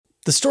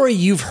The story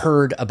you've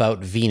heard about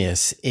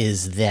Venus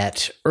is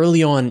that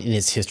early on in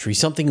its history,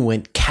 something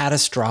went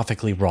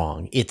catastrophically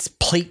wrong. Its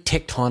plate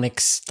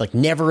tectonics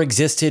never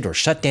existed or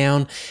shut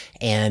down,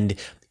 and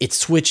it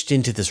switched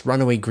into this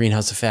runaway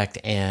greenhouse effect,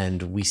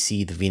 and we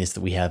see the Venus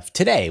that we have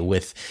today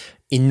with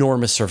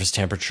enormous surface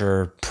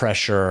temperature,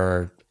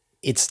 pressure.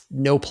 It's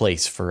no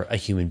place for a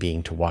human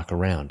being to walk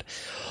around.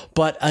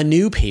 But a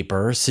new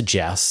paper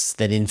suggests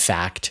that, in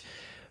fact,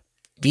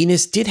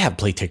 Venus did have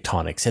plate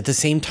tectonics at the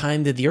same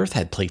time that the Earth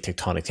had plate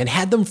tectonics, and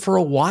had them for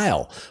a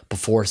while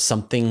before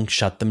something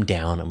shut them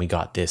down and we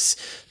got this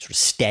sort of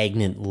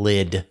stagnant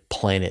lid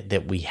planet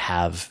that we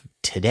have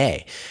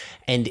today.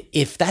 And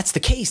if that's the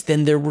case,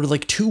 then there were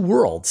two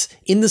worlds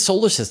in the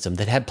solar system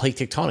that had plate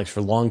tectonics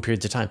for long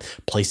periods of time,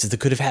 places that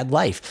could have had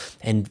life.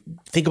 And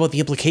think about the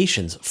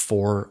implications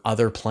for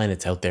other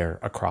planets out there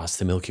across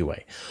the Milky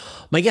Way.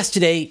 My guest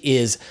today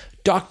is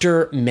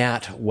Dr.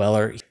 Matt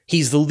Weller.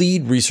 He's the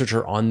lead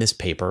researcher on this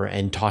paper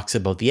and talks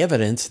about the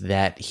evidence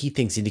that he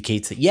thinks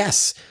indicates that,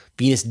 yes,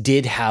 Venus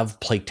did have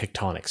plate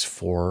tectonics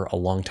for a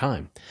long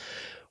time.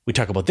 We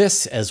talk about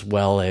this as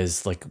well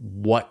as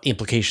what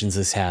implications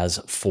this has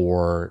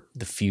for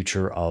the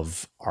future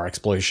of our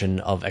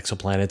exploration of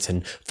exoplanets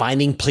and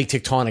finding plate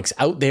tectonics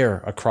out there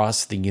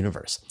across the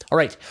universe. All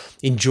right,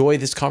 enjoy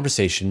this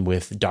conversation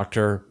with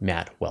Dr.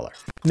 Matt Weller.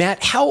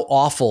 Matt, how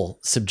awful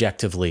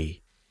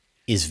subjectively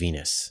is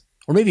Venus?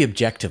 Or maybe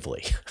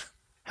objectively,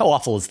 how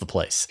awful is the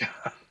place?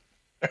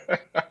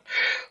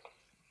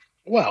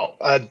 Well,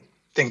 I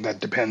think that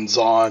depends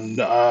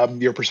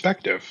on your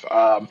perspective.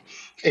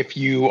 If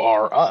you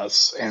are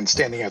us and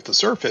standing at the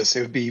surface,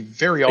 it would be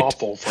very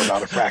awful for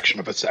about a fraction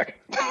of a second.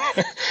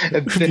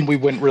 And then we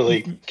wouldn't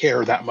really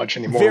care that much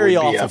anymore. Very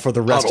awful for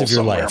the rest of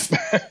your life.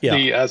 Yeah.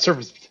 The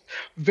surface,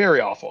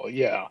 very awful,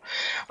 yeah.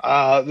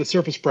 The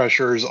surface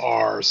pressures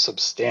are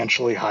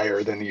substantially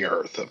higher than the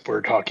Earth.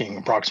 We're talking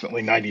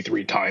approximately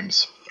 93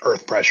 times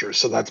Earth pressure,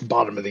 so that's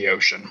bottom of the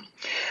ocean.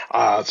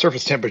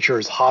 Surface temperature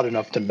is hot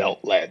enough to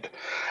melt lead.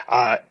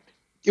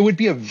 It would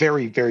be a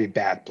very, very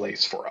bad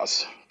place for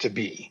us to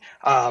be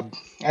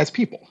as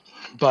people.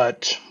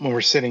 But when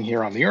we're sitting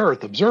here on the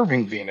Earth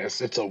observing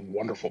Venus, it's a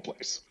wonderful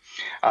place.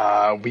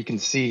 We can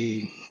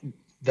see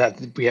that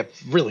we have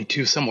really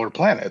two similar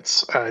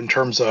planets in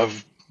terms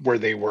of where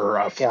they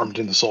were formed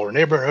in the solar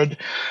neighborhood,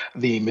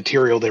 the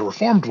material they were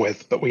formed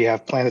with, but we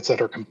have planets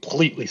that are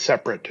completely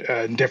separate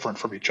and different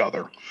from each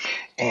other.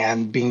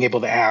 And being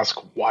able to ask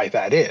why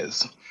that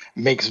is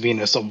makes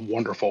Venus a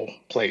wonderful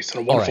place and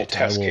a wonderful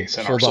test case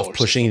in our solar system. Hold off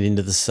pushing it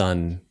into the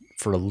sun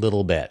for a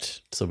little bit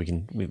so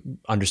we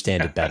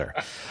understand it better.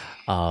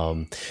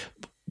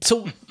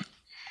 Obviously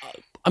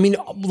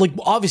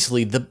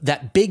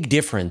that big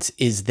difference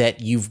is that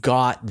you've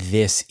got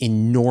this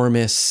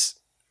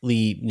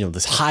enormously,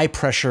 this high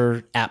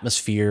pressure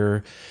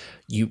atmosphere,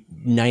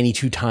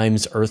 92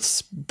 times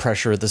Earth's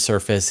pressure at the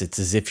surface. It's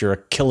as if you're a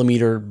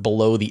kilometer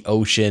below the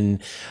ocean.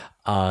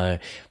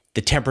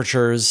 The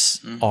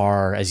temperatures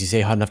are, as you say,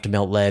 hot enough to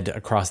melt lead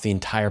across the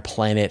entire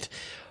planet.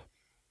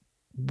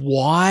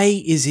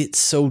 Why is it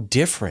so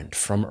different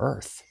from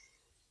Earth?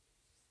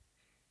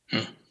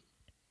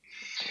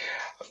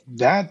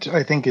 That,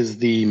 I think, is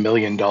the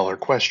million-dollar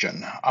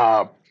question.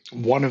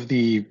 One of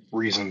the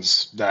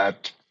reasons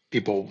that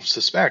people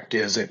suspect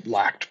is it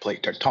lacked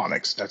plate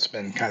tectonics. That's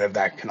been kind of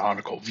that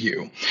canonical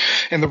view.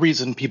 And the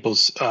reason people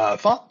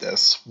thought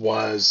this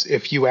was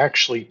if you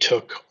actually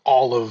took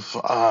all of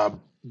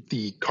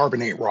the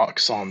carbonate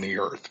rocks on the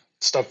Earth,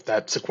 stuff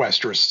that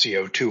sequesters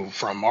CO2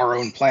 from our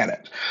own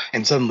planet,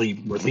 and suddenly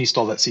released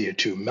all that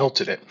CO2,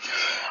 melted it,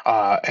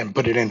 and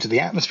put it into the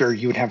atmosphere,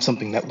 you would have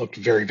something that looked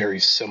very, very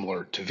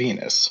similar to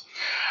Venus.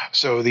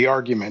 So the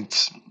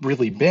argument's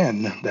really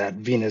been that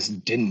Venus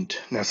didn't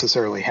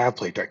necessarily have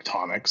plate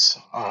tectonics,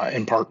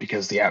 in part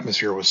because the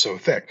atmosphere was so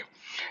thick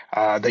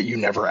that you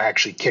never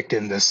actually kicked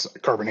in this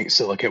carbonate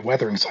silicate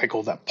weathering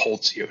cycle that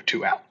pulled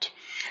CO2 out.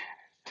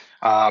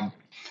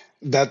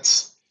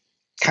 That's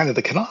kind of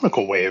the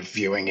canonical way of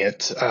viewing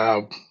it.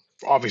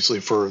 Obviously,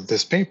 for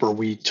this paper,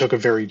 we took a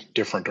very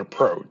different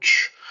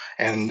approach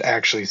and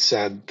actually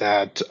said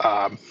that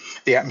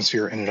the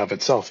atmosphere in and of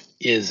itself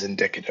is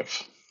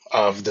indicative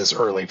of this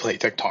early plate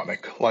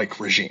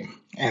tectonic-like regime,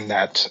 and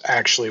that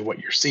actually what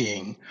you're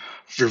seeing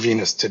for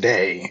Venus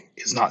today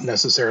is not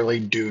necessarily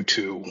due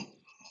to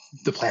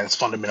the planets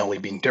fundamentally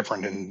being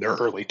different in their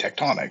early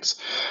tectonics,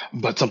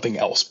 but something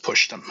else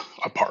pushed them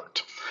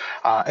apart.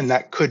 And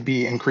that could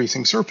be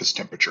increasing surface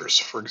temperatures,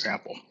 for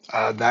example.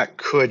 That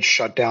could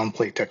shut down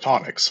plate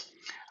tectonics.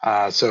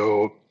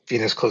 So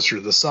Venus closer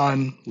to the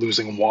sun,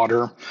 losing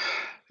water,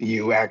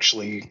 you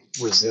actually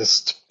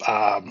resist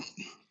the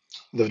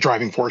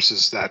driving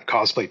forces that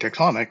cause plate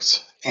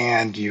tectonics,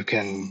 and you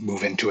can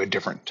move into a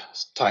different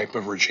type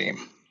of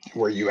regime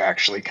where you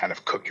actually kind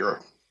of cook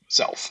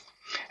yourself.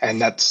 And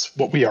that's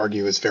what we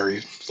argue is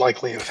very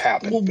likely to have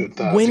happened. Well,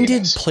 when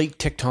Venus. Did plate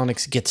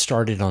tectonics get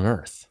started on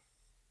Earth?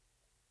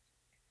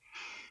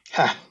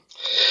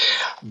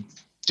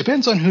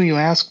 Depends on who you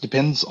ask,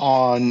 depends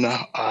on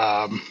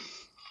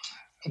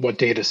what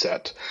data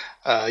set.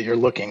 you're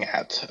looking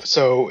at.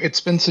 So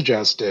it's been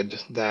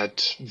suggested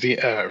that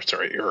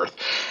Earth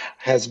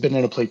has been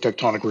in a plate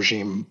tectonic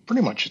regime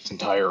pretty much its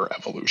entire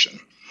evolution.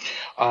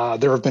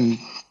 There have been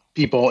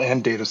people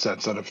and data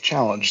sets that have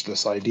challenged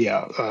this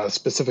idea,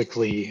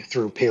 specifically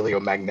through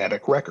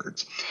paleomagnetic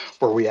records,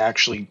 where we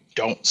actually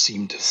don't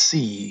seem to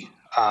see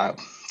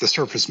the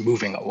surface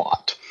moving a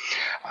lot.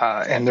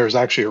 And there's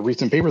actually a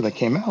recent paper that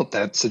came out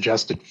that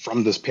suggested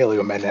from this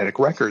paleomagnetic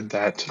record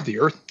that the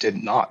Earth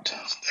did not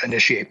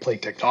initiate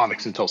plate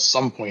tectonics until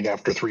some point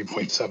after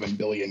 3.7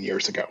 billion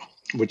years ago,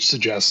 which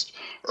suggests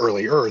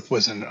early Earth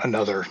was in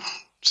another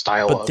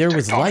style But of there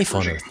was tectonic life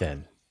on regime. Earth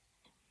then.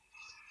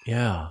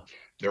 Yeah.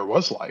 There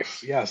was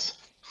life, yes.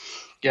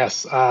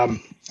 Yes,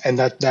 and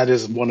that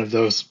is one of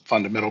those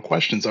fundamental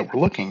questions that we're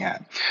looking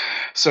at.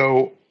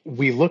 So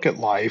we look at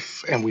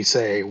life and we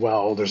say,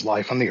 well, there's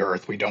life on the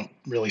Earth. We don't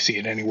really see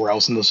it anywhere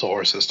else in the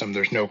solar system.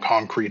 There's no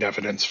concrete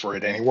evidence for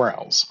it anywhere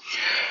else.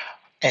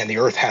 And the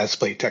Earth has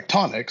plate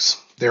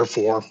tectonics,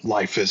 therefore,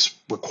 life is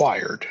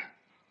required.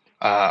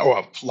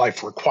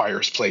 Life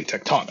requires plate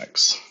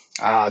tectonics.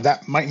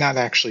 That might not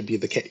actually be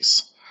the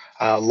case.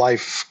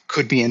 Life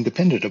could be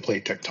independent of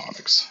plate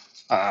tectonics,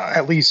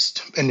 at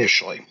least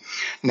initially.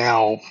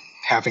 Now,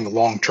 having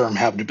long-term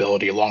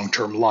habitability,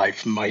 long-term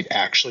life might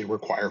actually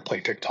require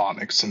plate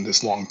tectonics and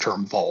this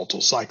long-term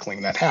volatile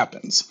cycling that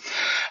happens.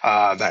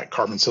 That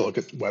carbon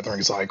silicate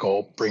weathering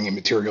cycle, bringing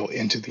material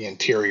into the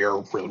interior,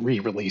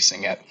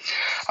 re-releasing it.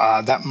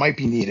 That might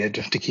be needed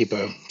to keep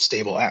a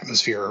stable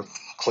atmosphere,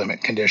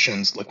 climate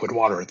conditions, liquid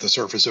water at the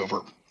surface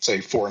over, say,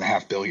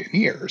 4.5 billion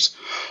years,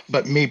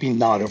 but maybe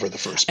not over the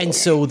first billion. And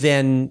so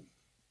then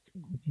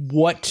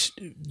what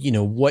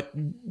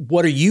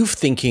are you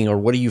thinking, or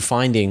what are you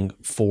finding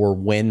for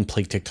when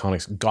plate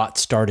tectonics got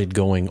started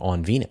going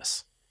on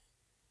Venus?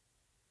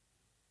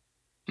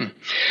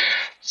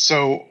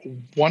 So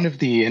one of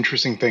the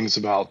interesting things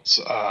about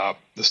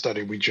the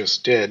study we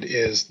just did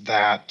is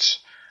that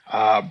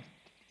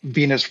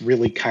Venus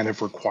really kind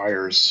of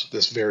requires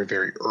this very,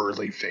 very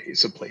early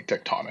phase of plate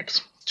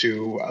tectonics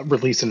to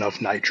release enough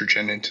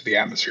nitrogen into the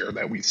atmosphere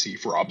that we see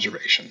for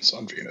observations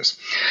on Venus.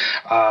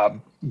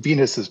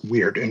 Venus is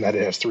weird in that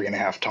it has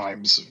 3.5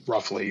 times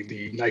roughly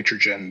the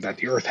nitrogen that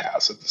the Earth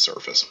has at the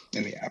surface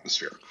in the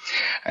atmosphere.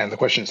 And the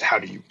question is, how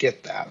do you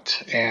get that?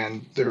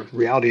 And the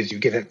reality is you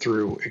get it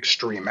through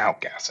extreme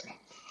outgassing.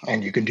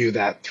 And you can do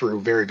that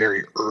through very,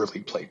 very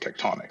early plate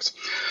tectonics.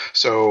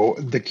 So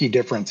the key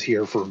difference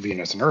here for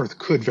Venus and Earth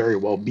could very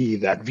well be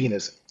that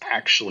Venus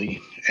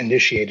actually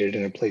initiated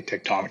in a plate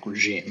tectonic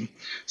regime,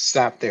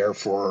 sat there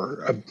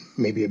for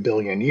maybe a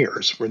billion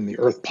years when the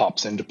Earth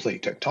pops into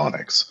plate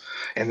tectonics,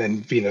 and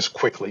then Venus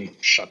quickly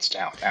shuts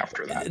down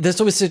after that. That's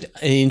always an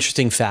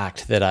interesting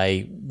fact that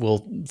I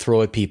will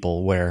throw at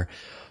people, where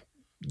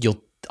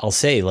I'll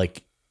say,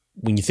 like,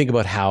 when you think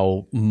about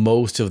how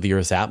most of the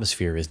Earth's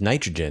atmosphere is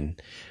nitrogen,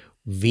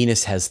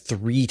 Venus has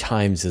 3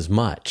 times as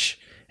much,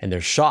 and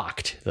they're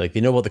shocked. Like,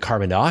 they know about the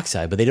carbon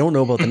dioxide, but they don't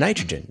know about the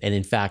nitrogen. And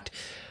in fact,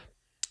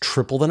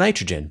 triple the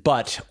nitrogen,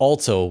 but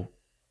also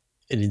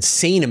an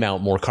insane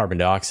amount more carbon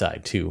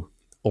dioxide to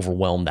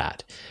overwhelm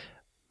that.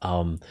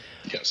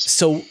 Yes.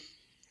 So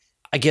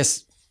I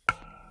guess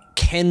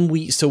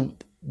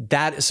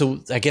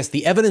I guess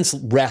the evidence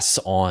rests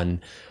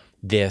on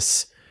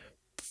this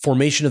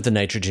formation of the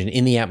nitrogen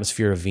in the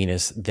atmosphere of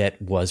Venus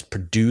that was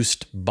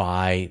produced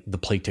by the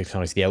plate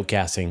tectonics, the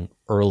outgassing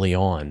early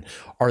on.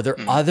 Are there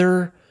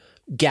other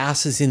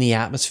gases in the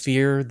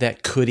atmosphere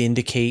that could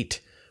indicate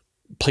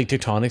plate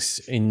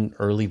tectonics in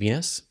early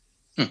Venus?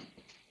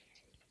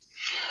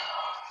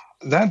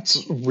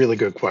 That's a really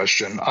good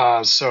question.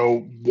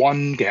 So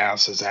one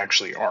gas is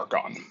actually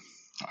argon.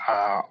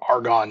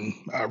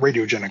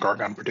 Radiogenic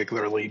argon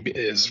particularly,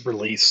 is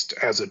released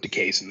as it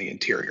decays in the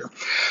interior.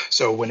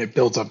 So when it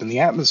builds up in the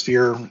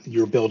atmosphere,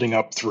 you're building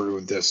up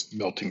through this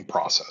melting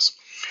process.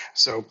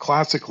 So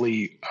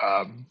classically,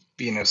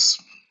 Venus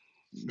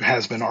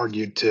has been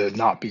argued to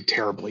not be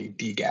terribly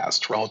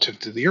degassed relative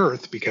to the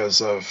Earth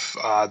because of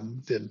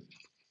the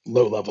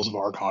low levels of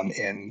argon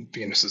in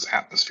Venus's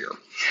atmosphere.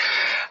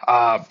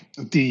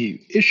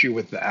 The issue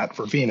with that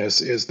for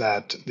Venus is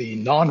that the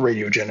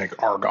non-radiogenic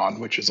argon,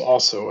 which is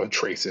also a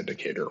trace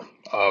indicator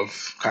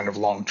of kind of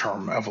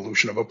long-term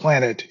evolution of a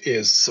planet,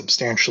 is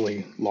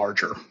substantially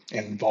larger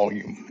in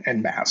volume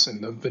and mass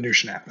in the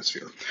Venusian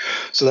atmosphere.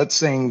 So that's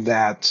saying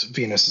that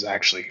Venus is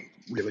actually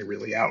really,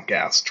 really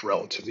outgassed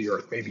relative to the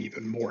Earth, maybe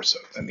even more so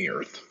than the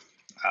Earth.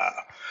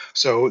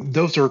 So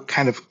those are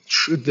kind of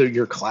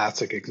your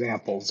classic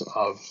examples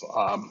of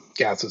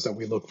gases that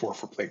we look for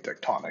plate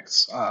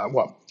tectonics.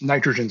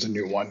 Nitrogen's a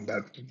new one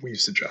that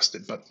we've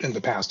suggested, but in the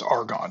past,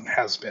 argon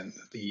has been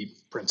the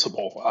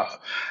principal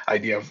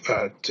idea of,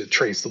 to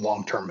trace the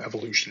long-term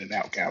evolution and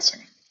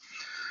outgassing.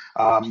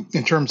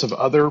 In terms of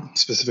other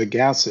specific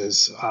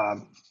gases,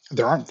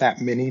 there aren't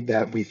that many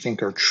that we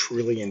think are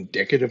truly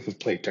indicative of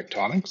plate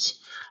tectonics.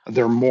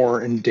 They're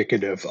more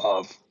indicative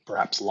of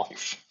perhaps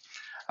life.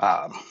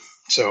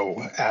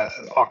 So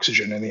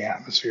oxygen in the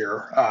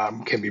atmosphere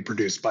can be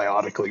produced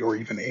biotically or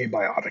even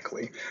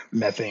abiotically.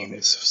 Methane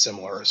is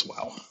similar as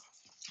well.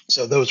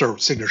 So those are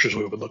signatures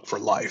we would look for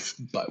life,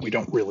 but we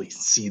don't really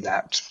see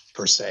that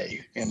per se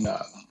in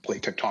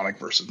plate tectonic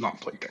versus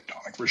non-plate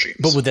tectonic But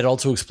regimes. would that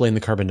also explain the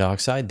carbon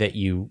dioxide that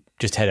you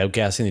just had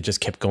outgassing that just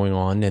kept going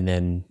on and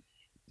then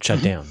shut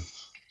Mhm. down?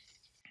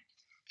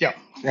 Yeah,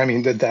 I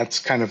mean that's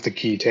kind of the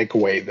key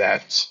takeaway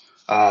that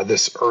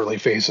this early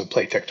phase of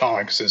plate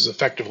tectonics is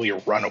effectively a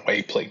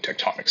runaway plate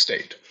tectonic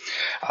state.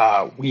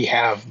 We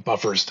have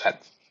buffers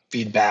that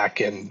feed back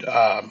and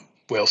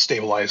will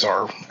stabilize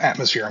our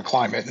atmosphere and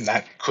climate, and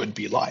that could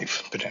be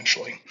life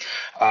potentially.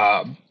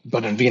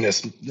 But in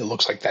Venus, it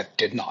looks like that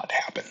did not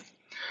happen.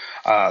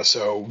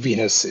 So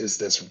Venus is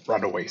this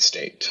runaway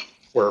state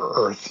where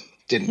Earth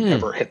didn't Hmm.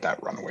 ever hit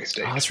that runaway Oh,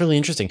 state. that's really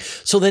interesting.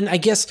 So then I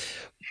guess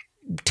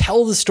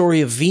tell the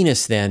story of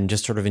Venus then,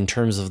 just sort of in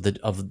terms of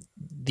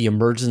the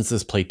emergence of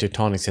this plate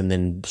tectonics and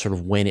then sort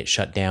of when it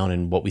shut down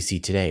and what we see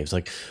today. It's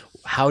like,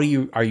 are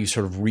you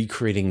sort of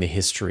recreating the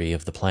history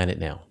of the planet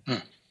now? Hmm.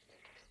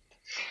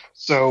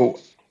 So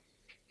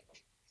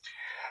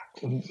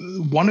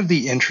one of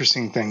the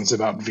interesting things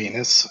about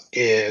Venus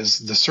is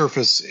the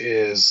surface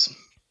is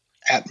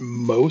at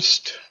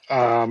most,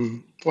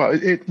 well,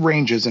 it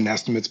ranges in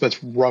estimates, but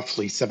it's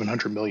roughly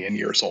 700 million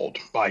years old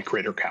by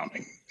crater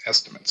counting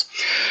estimates.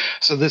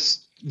 So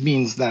this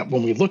means that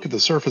when we look at the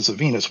surface of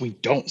Venus, we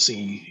don't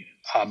see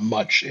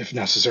much, if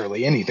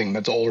necessarily anything,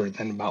 that's older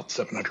than about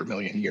 700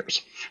 million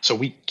years. So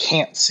we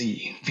can't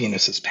see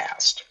Venus's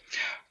past.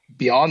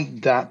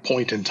 Beyond that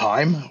point in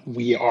time,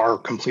 we are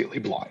completely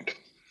blind.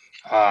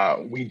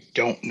 We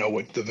don't know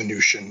what the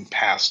Venusian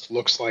past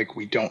looks like.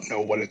 We don't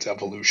know what its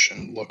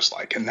evolution looks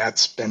like. And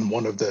that's been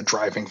one of the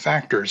driving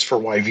factors for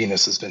why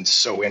Venus has been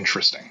so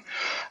interesting.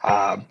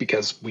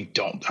 Because we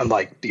don't,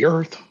 unlike the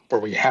Earth,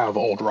 where we have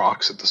old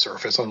rocks at the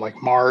surface,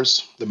 unlike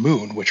Mars, the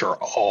Moon, which are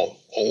all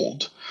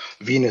old,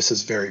 Venus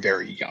is very,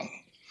 very young.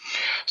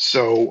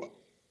 So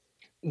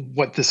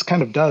what this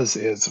kind of does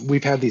is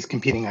we've had these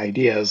competing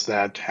ideas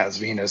that has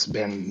Venus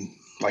been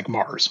like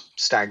Mars,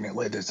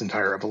 stagnantly its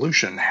entire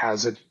evolution?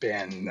 Has it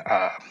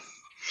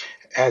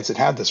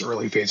had this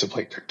early phase of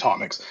plate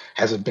tectonics?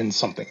 Has it been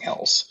something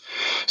else?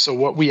 So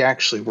what we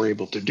actually were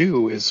able to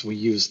do is we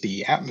use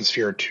the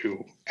atmosphere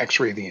to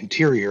X-ray the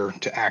interior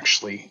to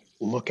actually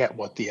look at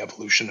what the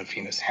evolution of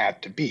Venus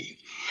had to be.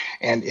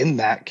 And in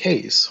that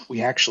case,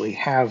 we actually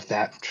have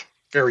that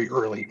very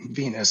early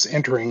Venus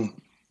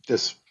entering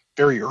this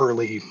very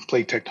early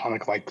plate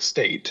tectonic like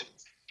state,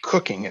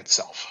 cooking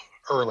itself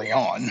early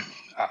on,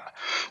 uh,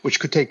 which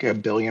could take a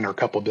billion or a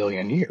couple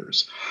billion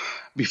years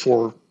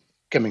before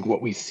becoming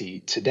what we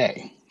see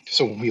today.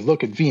 So when we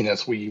look at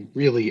Venus, we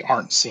really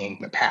aren't seeing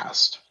the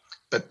past,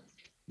 but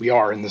we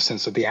are in the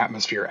sense that the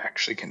atmosphere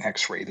actually can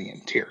X ray the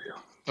interior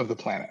of the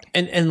planet.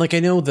 And like I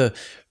know the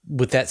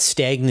with that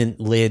stagnant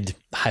lid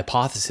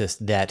hypothesis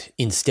that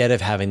instead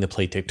of having the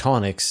plate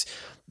tectonics,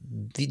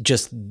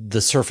 just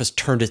the surface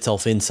turned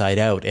itself inside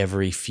out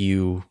every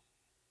few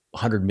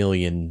 100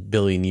 million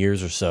billion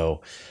years or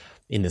so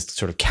in this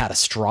sort of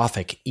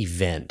catastrophic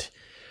event.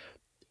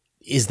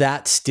 Is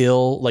that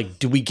still like,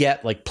 do we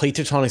get like plate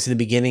tectonics in the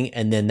beginning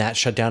and then that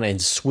shut down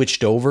and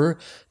switched over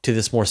to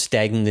this more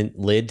stagnant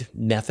lid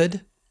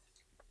method?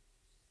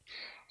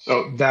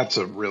 So that's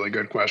a really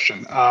good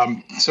question.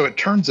 So it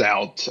turns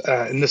out,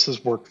 and this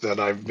is work that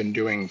I've been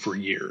doing for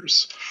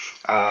years,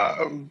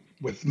 uh,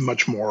 with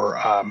much more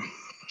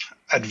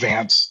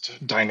advanced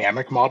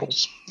dynamic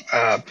models.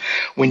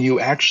 When you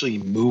actually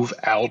move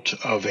out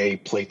of a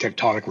plate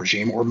tectonic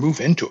regime or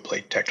move into a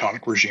plate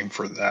tectonic regime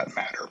for that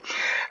matter,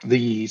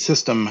 the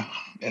system,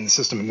 and the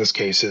system in this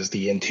case is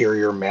the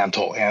interior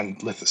mantle and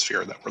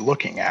lithosphere that we're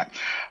looking at,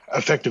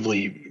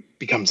 effectively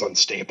becomes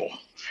unstable.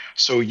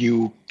 So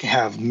you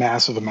have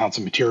massive amounts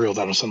of material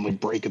that will suddenly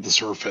break at the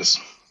surface,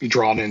 be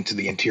drawn into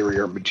the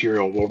interior.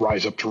 Material will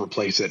rise up to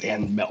replace it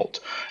and melt.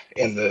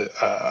 And the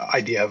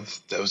idea of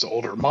those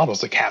older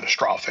models, the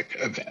catastrophic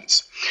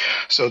events.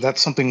 So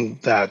that's something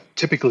that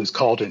typically is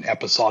called an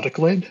episodic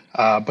lid,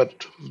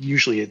 but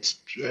usually it's,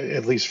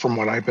 at least from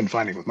what I've been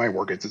finding with my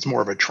work, it's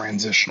more of a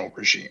transitional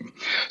regime.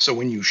 So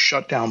when you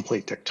shut down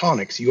plate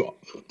tectonics, you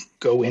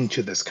go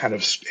into this kind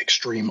of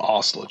extreme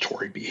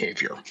oscillatory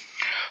behavior.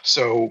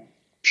 So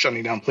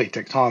shutting down plate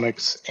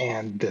tectonics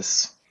and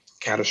this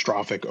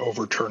catastrophic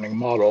overturning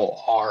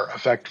model are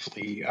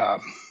effectively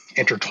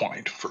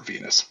intertwined for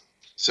Venus.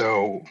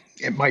 So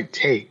it might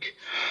take,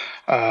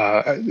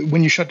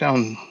 when you shut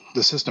down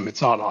the system,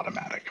 it's not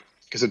automatic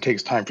because it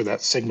takes time for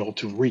that signal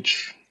to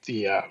reach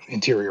the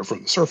interior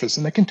from the surface,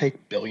 and that can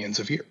take billions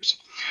of years.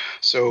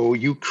 So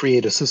you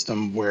create a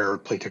system where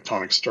plate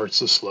tectonics starts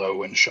to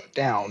slow and shut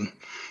down.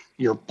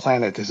 Your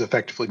planet is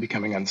effectively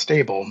becoming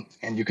unstable,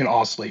 and you can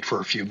oscillate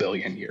for a few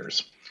billion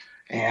years.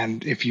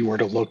 And if you were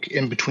to look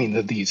in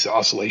between these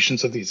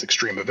oscillations of these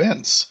extreme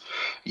events,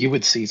 you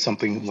would see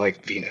something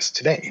like Venus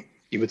today.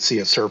 You would see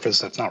a surface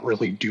that's not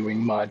really doing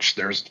much.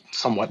 There's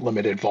somewhat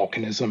limited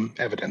volcanism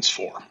evidence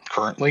for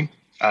currently.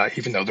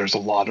 even though there's a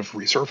lot of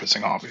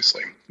resurfacing,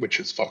 obviously, which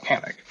is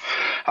volcanic.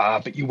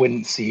 But you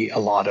wouldn't see a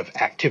lot of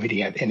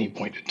activity at any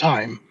point in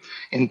time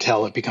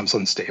until it becomes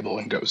unstable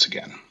and goes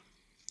again.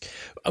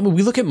 I mean,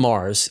 we look at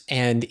Mars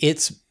and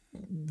it's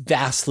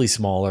vastly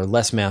smaller,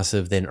 less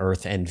massive than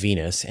Earth and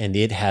Venus, and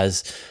it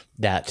has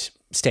that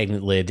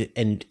stagnant lid,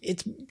 and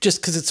it's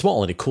just because it's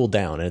small and it cooled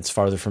down and it's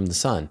farther from the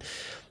sun.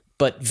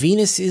 But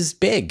Venus is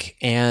big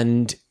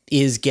and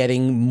is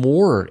getting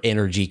more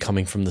energy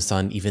coming from the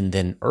sun even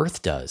than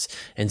Earth does.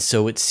 And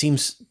so it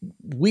seems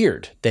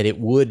weird that it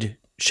would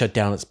shut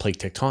down its plate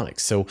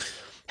tectonics. So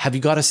have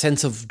you got a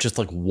sense of just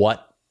like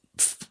what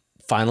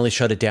finally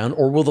shut it down,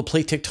 or will the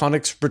plate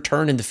tectonics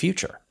return in the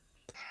future?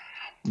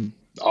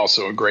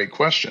 Also, a great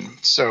question.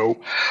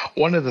 So,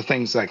 one of the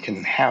things that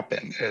can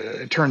happen,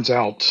 it turns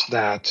out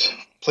that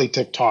plate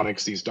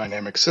tectonics, these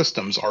dynamic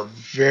systems, are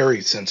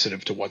very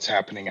sensitive to what's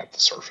happening at the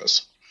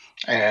surface.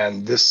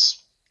 And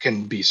this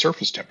can be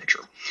surface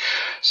temperature.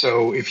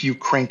 So, if you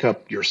crank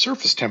up your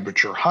surface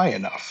temperature high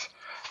enough,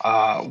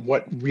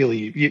 what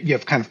really you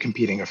have kind of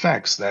competing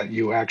effects that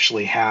you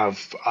actually have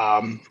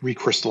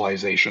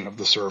recrystallization of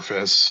the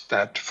surface,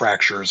 that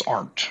fractures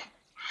aren't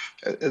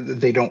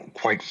they don't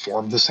quite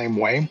form the same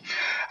way.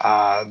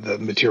 The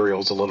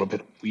material is a little bit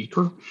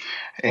weaker,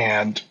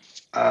 and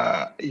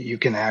you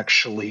can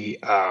actually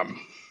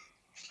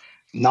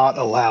not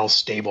allow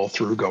stable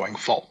through-going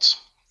faults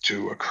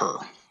to occur.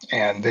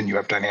 And then you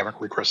have dynamic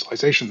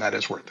recrystallization. That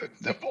is where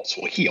the faults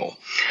will heal.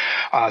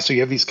 So you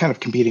have these kind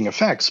of competing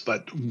effects,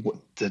 but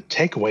the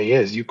takeaway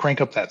is you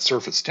crank up that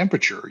surface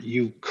temperature,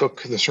 you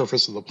cook the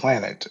surface of the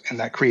planet,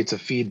 and that creates a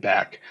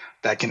feedback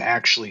that can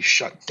actually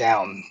shut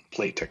down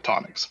plate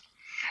tectonics.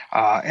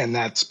 And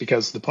that's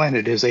because the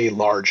planet is a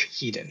large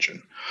heat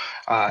engine.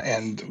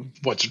 And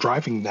what's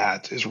driving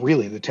that is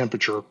really the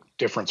temperature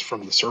difference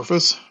from the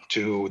surface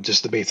to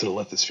just the base of the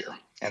lithosphere.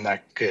 And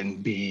that can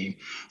be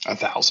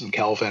 1,000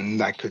 Kelvin.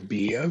 That could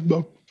be a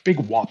big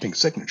whopping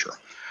signature.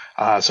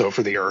 So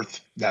for the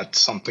Earth, that's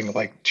something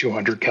like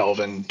 200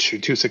 Kelvin to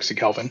 260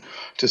 Kelvin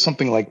to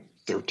something like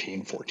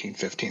 13, 14,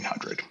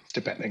 1500,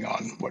 depending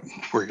on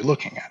where you're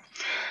looking at.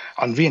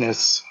 On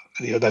Venus,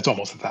 that's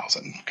almost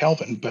 1,000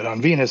 Kelvin, but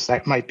on Venus,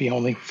 that might be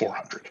only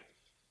 400.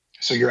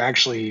 So you're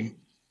actually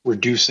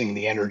reducing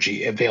the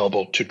energy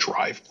available to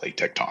drive plate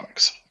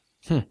tectonics.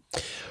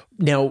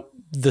 Now,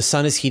 the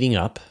sun is heating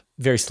up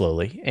very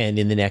slowly, and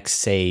in the next,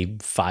 say,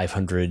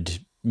 500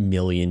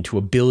 million to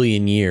a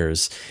billion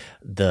years,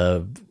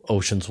 the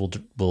oceans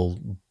will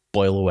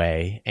boil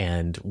away,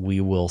 and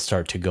we will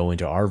start to go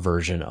into our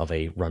version of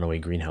a runaway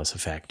greenhouse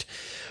effect.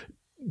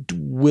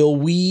 Will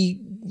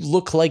we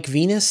look like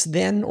Venus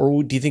then,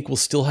 or do you think we'll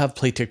still have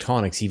plate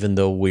tectonics even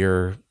though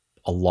we're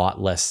a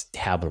lot less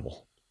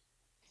habitable?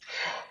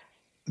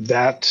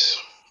 That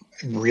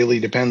really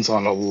depends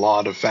on a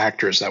lot of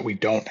factors that we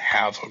don't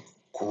have a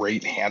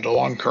great handle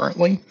on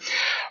currently.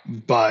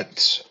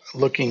 But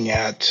looking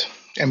at,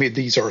 I mean,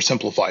 these are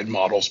simplified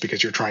models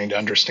because you're trying to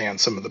understand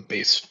some of the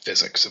base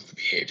physics of the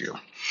behavior.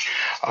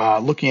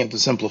 Looking at the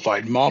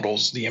simplified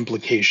models, the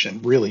implication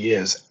really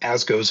is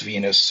as goes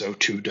Venus, so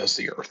too does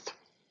the Earth.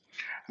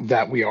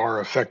 That we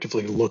are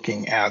effectively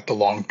looking at the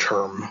long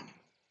term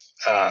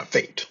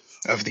fate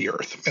of the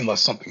Earth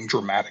unless something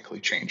dramatically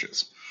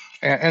changes.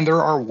 And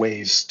there are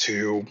ways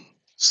to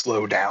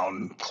slow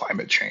down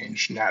climate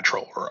change,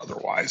 natural or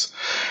otherwise.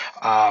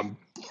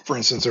 For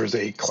instance, there's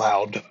a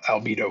cloud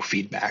albedo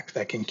feedback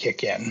that can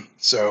kick in.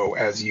 So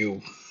as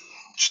you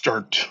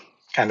start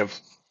kind of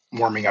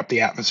warming up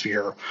the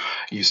atmosphere,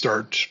 you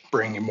start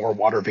bringing more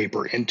water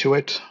vapor into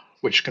it,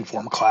 which can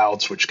form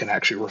clouds, which can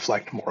actually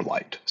reflect more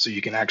light. So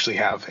you can actually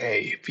have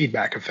a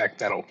feedback effect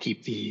that'll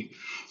keep the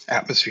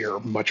atmosphere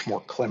much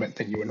more clement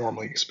than you would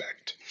normally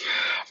expect.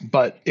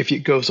 But if it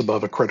goes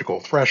above a critical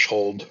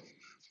threshold,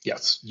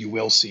 yes, you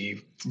will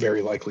see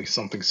very likely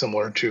something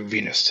similar to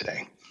Venus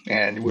today.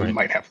 And we Right.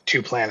 might have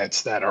two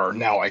planets that are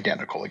now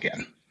identical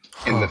again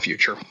in the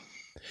future.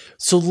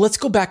 So let's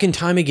go back in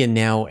time again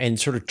now and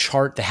sort of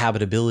chart the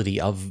habitability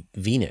of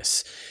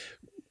Venus.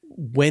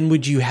 When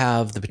would you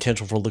have the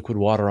potential for liquid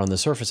water on the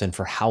surface, and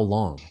for how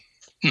long?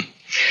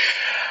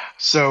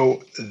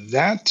 So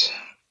that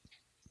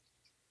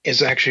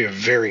is actually a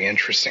very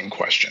interesting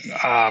question.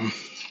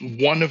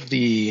 One of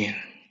the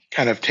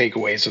kind of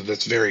takeaways of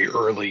this very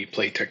early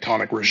plate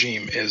tectonic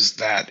regime is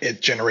that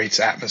it generates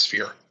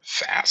atmosphere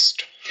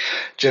fast,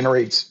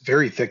 generates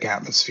very thick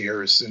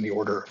atmospheres in the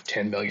order of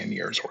 10 million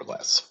years or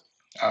less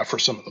for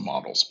some of the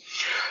models.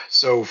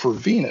 So for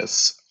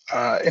Venus,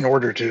 in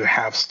order to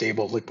have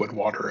stable liquid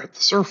water at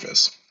the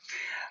surface,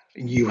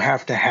 you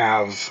have to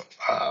have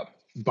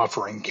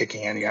buffering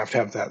kicking in. You have to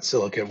have that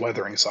silicate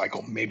weathering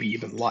cycle, maybe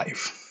even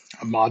life,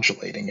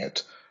 modulating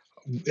it.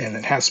 And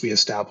it has to be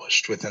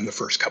established within the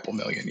first couple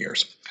million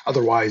years.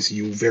 Otherwise,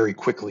 you very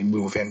quickly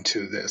move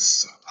into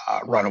this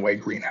runaway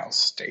greenhouse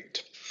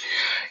state.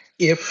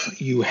 If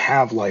you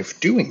have life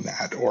doing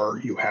that, or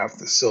you have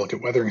the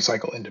silicate weathering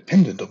cycle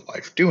independent of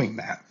life doing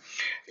that,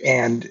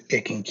 and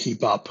it can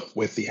keep up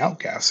with the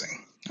outgassing,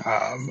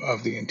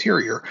 of the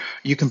interior,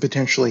 you can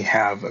potentially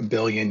have 1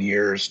 billion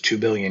years, 2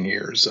 billion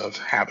years of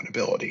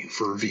habitability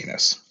for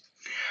Venus.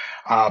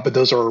 But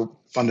those are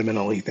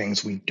fundamentally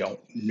things we don't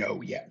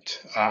know yet.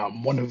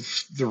 One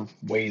of the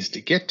ways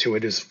to get to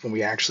it is when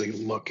we actually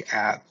look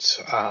at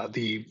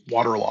the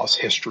water loss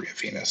history of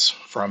Venus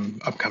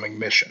from upcoming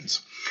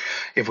missions.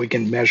 If we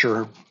can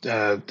measure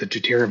the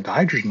deuterium to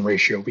hydrogen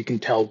ratio, we can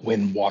tell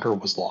when water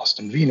was lost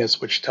in Venus,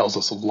 which tells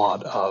us a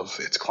lot of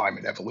its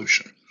climate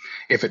evolution.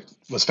 If it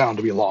was found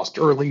to be lost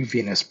early,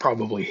 Venus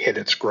probably hit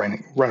its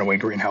runaway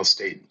greenhouse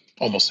state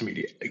almost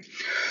immediately.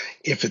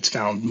 If it's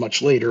found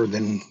much later,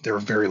 then there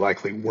very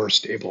likely were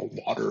stable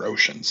water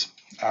oceans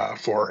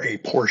for a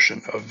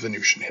portion of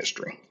Venusian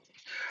history.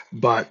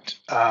 But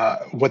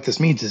what this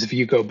means is if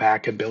you go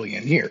back 1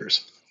 billion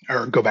years,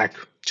 or go back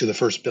to the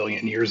first 1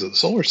 billion years of the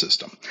solar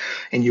system,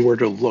 and you were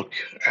to look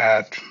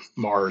at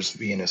Mars,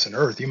 Venus, and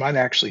Earth, you might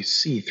actually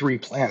see 3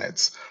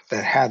 planets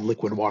that had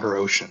liquid water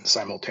oceans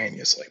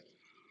simultaneously.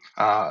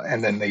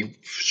 And then they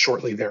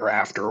shortly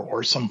thereafter,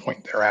 or some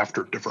point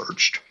thereafter,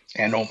 diverged,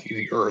 and only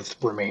the Earth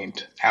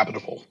remained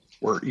habitable,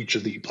 where each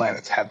of the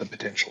planets had the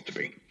potential to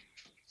be.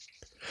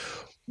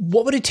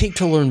 What would it take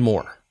to learn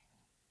more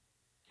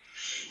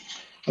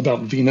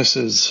about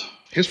Venus's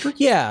history?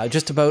 Yeah,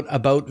 just about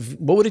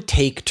what would it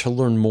take to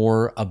learn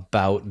more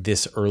about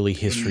this early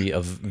history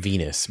of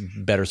Venus?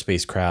 Better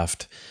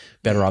spacecraft,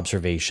 better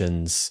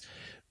observations,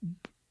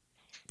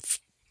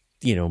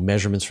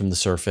 measurements from the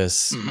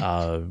surface,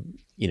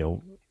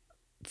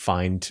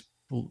 find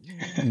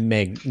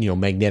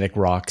magnetic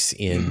rocks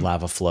in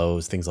lava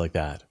flows, things like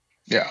that.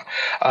 Yeah.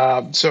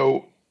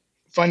 So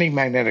finding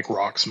magnetic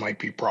rocks might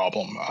be a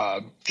problem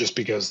just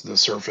because the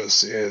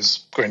surface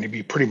is going to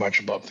be pretty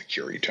much above the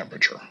Curie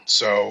temperature.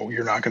 So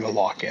you're not going to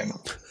lock in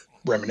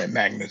remnant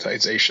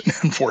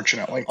magnetization,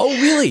 unfortunately. Oh,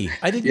 really?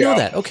 I didn't know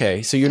that.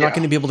 Okay. So you're not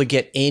going to be able to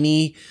get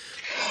any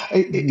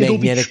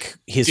magnetic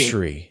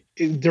history.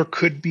 There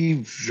could be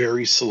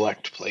very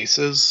select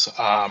places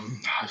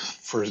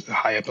for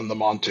high up in the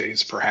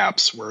Montes,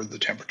 perhaps, where the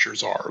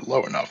temperatures are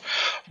low enough.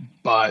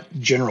 But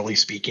generally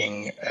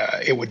speaking,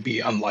 it would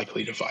be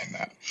unlikely to find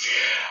that.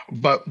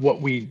 But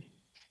what we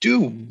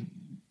do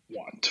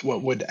want,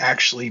 what would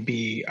actually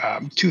be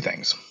two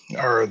things,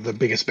 are the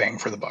biggest bang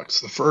for the bucks.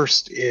 The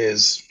first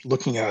is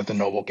looking at the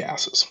noble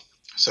gases.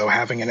 So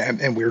having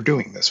and we're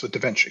doing this with Da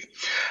Vinci,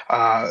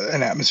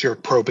 an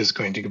atmospheric probe is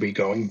going to be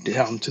going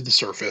down to the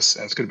surface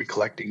and it's going to be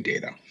collecting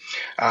data.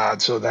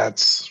 So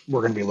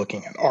we're going to be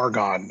looking at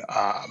argon,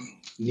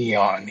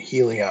 neon,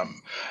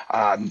 helium,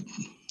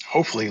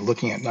 hopefully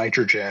looking at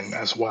nitrogen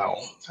as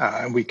well.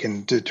 And we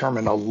can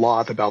determine a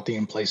lot about the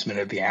emplacement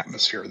of the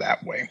atmosphere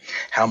that way.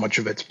 How much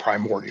of it's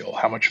primordial,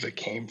 how much of it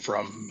came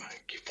from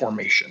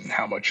formation,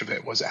 how much of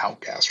it was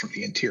outgassed from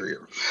the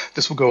interior.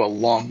 This will go a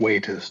long way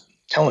to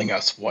telling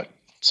us what's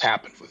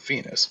happened with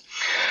Venus.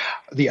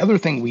 The other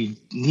thing we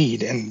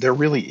need, and there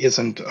really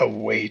isn't a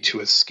way to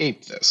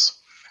escape this,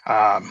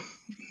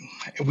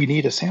 we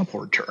need a sample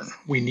return.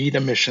 We need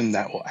a mission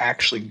that will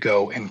actually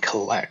go and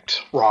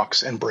collect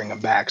rocks and bring them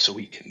back so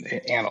we can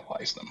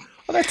analyze them.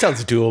 Well, that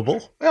sounds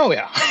doable. Oh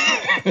yeah,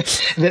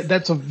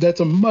 that's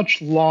a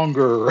much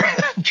longer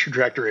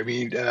trajectory. I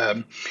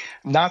mean,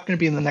 not going to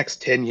be in the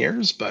next 10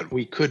 years, but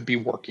we could be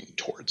working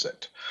towards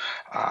it.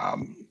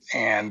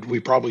 And we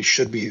probably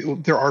should be.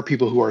 There are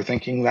people who are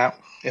thinking that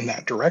in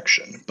that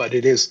direction, but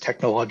it is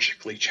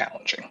technologically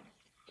challenging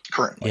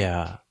currently.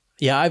 Yeah.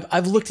 Yeah,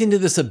 I've looked into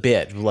this a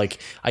bit, like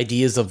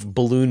ideas of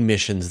balloon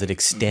missions that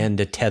extend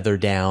a tether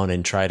down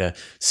and try to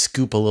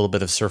scoop a little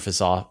bit of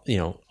surface off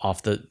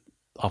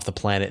the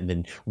planet and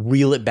then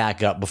reel it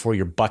back up before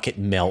your bucket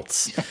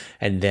melts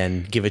and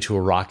then give it to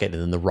a rocket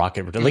and then the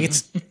rocket like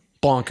it's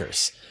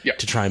bonkers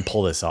to try and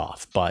pull this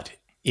off. But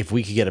if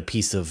we could get a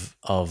piece of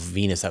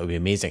Venus, that would be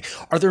amazing.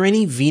 Are there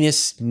any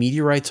Venus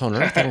meteorites on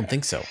Earth? I don't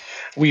think so.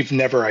 We've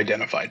never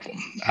identified them.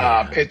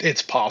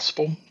 It's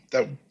possible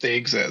that they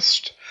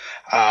exist.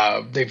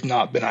 They've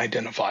not been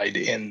identified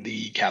in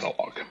the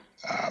catalog.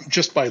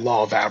 Just by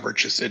law of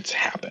averages, it's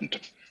happened.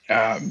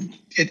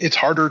 It's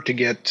harder to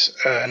get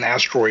an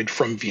asteroid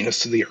from Venus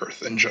to the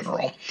Earth in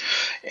general.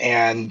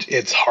 And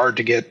it's hard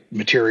to get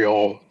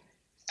material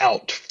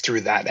out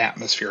through that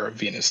atmosphere of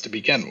Venus to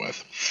begin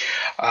with.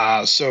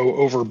 So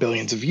over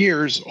billions of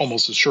years,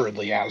 almost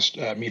assuredly, as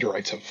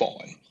meteorites have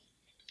fallen.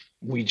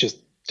 We just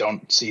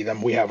don't see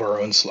them. We have our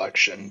own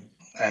selection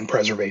and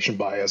preservation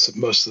bias.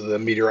 Most of the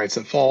meteorites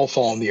that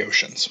fall in the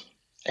oceans.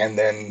 And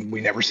then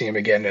we never see them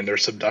again, and they're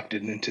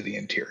subducted into the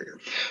interior.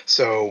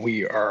 So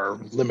we are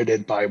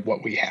limited by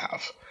what we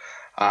have.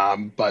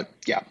 But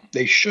yeah,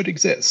 they should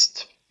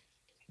exist.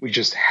 We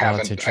just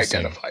haven't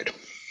identified.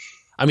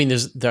 I mean,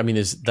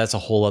 that's a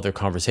whole other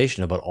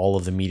conversation about all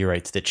of the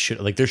meteorites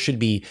that there should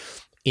be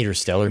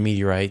interstellar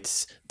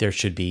meteorites. There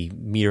should be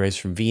meteorites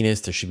from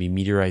Venus. There should be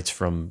meteorites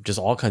from just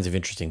all kinds of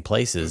interesting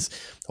places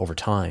over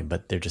time,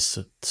 but they're just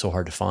so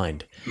hard to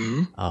find.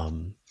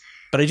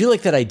 But I do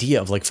like that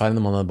idea of like finding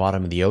them on the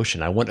bottom of the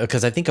ocean. I want,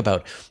 because I think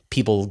about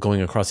people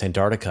going across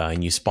Antarctica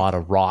and you spot a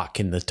rock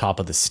in the top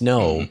of the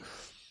snow.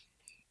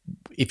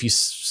 if you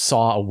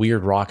saw a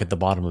weird rock at the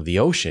bottom of the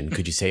ocean,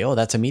 could you say, oh,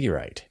 that's a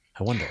meteorite?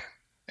 I wonder.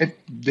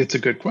 It's a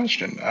good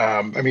question.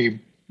 I mean,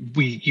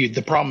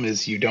 the problem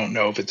is you don't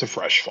know if it's a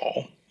fresh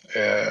fall.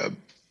 Uh,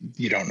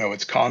 you don't know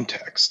its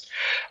context.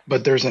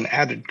 But there's an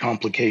added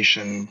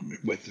complication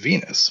with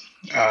Venus.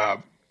 Uh,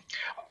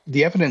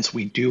 the evidence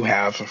we do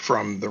have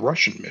from the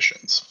Russian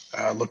missions,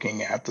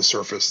 looking at the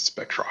surface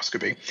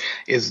spectroscopy,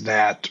 is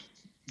that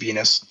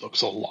Venus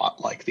looks a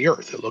lot like the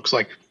Earth. It looks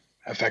like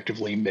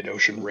effectively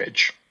mid-ocean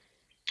ridge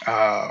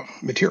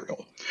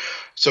material.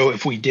 So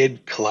if we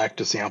did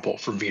collect a sample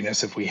from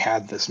Venus, if we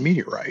had this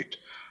meteorite,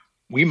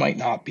 we might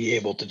not be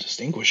able to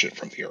distinguish it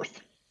from the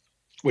Earth,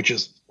 which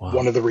is one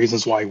Wow. of the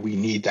reasons why we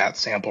need that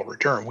sample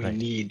return. We Right.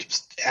 need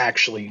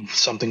actually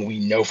something we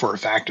know for a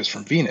fact is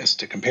from Venus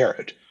to compare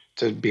it,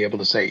 to be able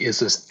to say, is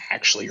this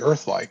actually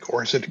Earth-like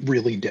or is it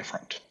really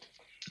different?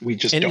 We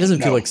just And it don't doesn't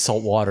feel know. like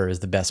salt water is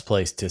the best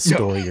place to No,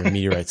 store your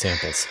meteorite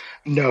samples.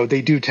 no,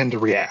 they do tend to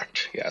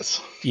react. Yes.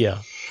 Yeah.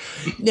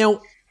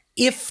 Now,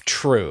 if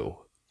true,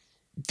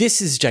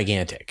 this is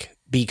gigantic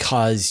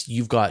because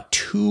you've got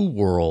two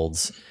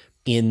worlds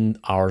in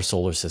our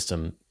solar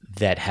system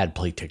that had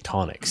plate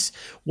tectonics.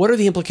 What are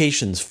the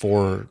implications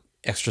for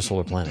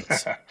extrasolar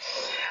planets?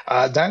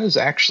 That is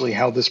actually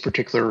how this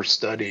particular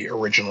study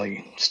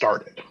originally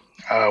started.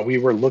 We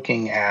were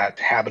looking at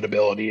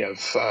habitability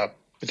of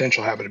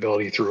potential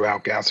habitability through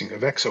outgassing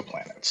of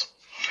exoplanets.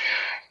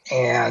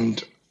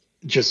 And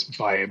just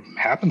by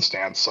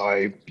happenstance,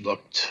 I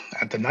looked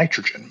at the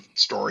nitrogen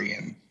story,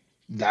 and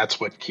that's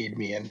what keyed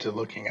me into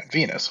looking at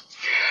Venus.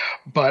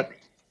 But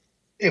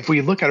if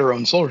we look at our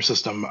own solar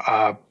system,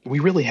 we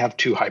really have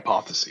two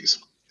hypotheses: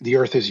 the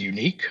Earth is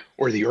unique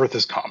or the Earth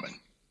is common.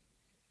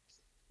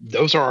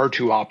 Those are our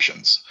two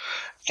options.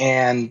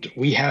 And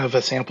we have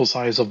a sample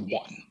size of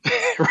one,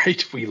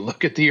 right? We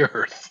look at the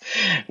Earth,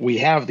 we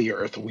have the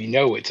Earth, we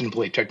know it's in a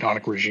plate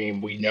tectonic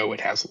regime, we know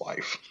it has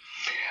life.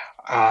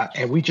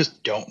 And we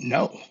just don't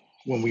know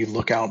when we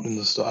look out in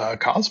this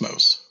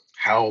cosmos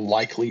how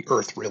likely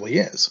Earth really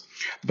is.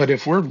 But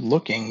if we're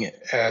looking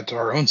at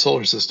our own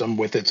solar system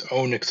with its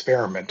own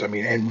experiment, I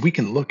mean, and we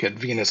can look at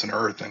Venus and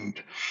Earth and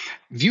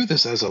view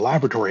this as a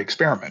laboratory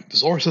experiment. The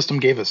solar system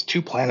gave us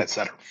two planets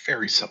that are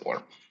very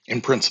similar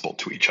in principle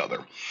to each other.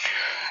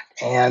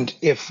 And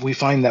if we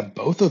find that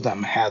both of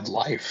them had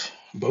life,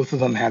 both of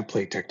them had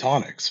plate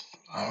tectonics,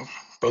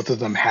 both of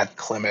them had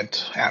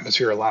clement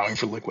atmosphere allowing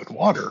for liquid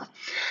water,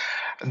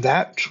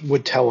 that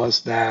would tell us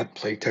that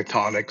plate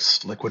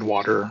tectonics, liquid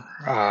water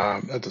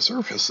at the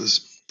surface,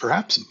 is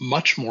perhaps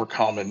much more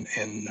common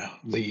in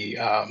the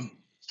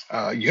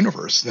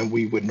universe than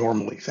we would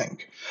normally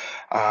think.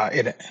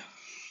 It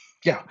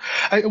Yeah,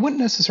 I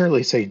wouldn't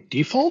necessarily say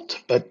default,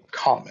 but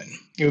common.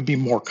 It would be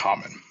more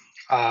common.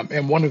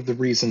 And one of the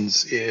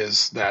reasons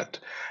is that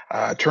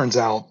it turns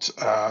out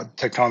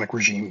tectonic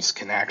regimes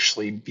can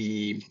actually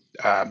be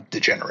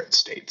degenerate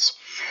states,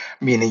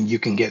 meaning you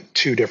can get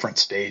two different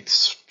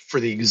states for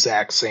the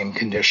exact same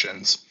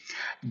conditions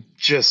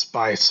just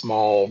by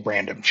small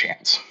random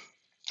chance.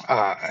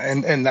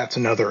 And that's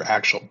another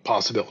actual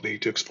possibility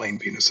to explain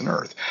Venus and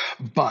Earth.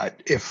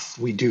 But if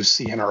we do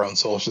see in our own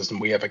solar system,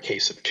 we have a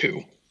case of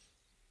two,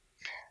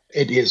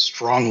 it is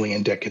strongly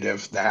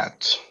indicative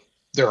that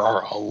there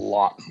are a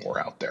lot more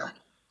out there.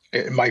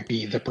 It might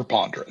be the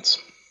preponderance.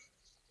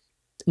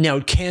 Now,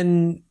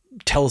 can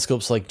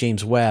telescopes like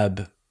James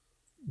Webb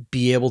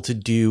be able to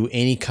do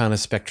any kind of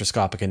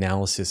spectroscopic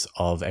analysis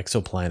of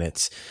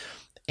exoplanets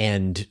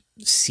and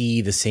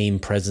see the same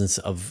presence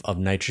of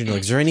nitrogen?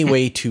 Like, is there any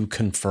way to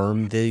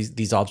confirm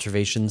these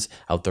observations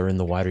out there in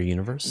the wider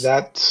universe?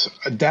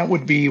 That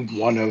would be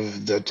one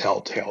of the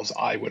telltales,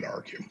 I would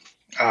argue.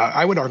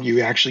 I would argue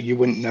actually you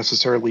wouldn't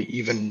necessarily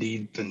even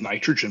need the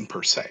nitrogen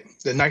per se.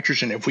 The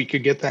nitrogen, if we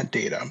could get that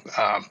data,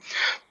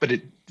 but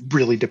it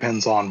really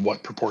depends on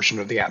what proportion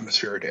of the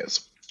atmosphere it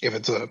is. If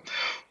it's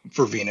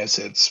for Venus,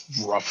 it's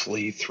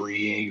roughly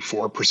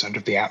 3-4%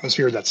 of the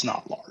atmosphere. That's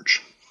not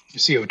large.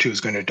 CO2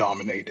 is going to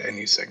dominate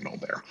any signal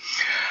there.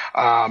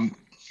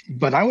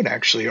 But I would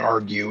actually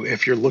argue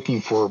if you're looking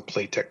for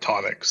plate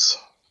tectonics,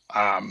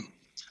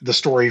 the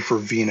story for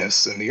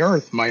Venus and the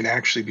Earth might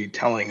actually be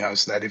telling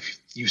us that if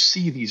you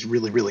see these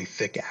really, really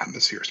thick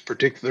atmospheres,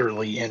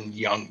 particularly in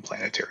young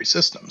planetary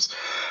systems,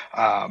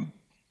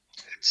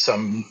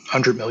 some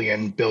 100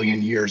 million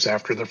billion years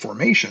after the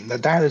formation,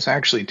 that is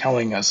actually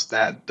telling us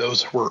that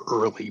those were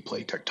early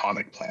plate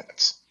tectonic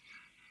planets.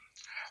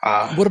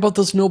 What about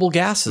those noble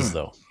gases,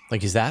 though?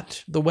 Like, is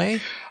that the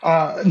way?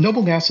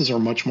 Noble gases are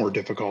much more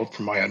difficult,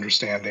 from my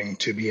understanding,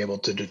 to be able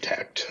to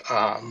detect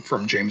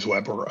from James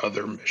Webb or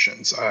other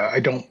missions. I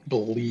don't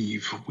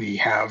believe we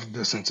have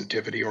the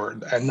sensitivity or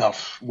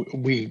enough.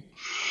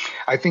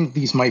 I think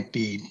these might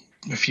be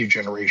a few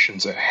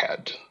generations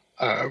ahead,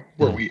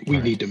 where we All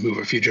right. need to move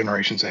a few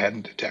generations ahead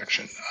in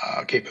detection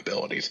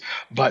capabilities.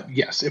 But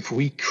yes, if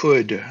we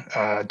could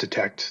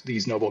detect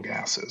these noble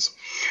gases,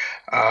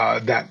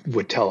 that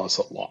would tell us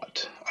a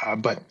lot.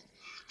 But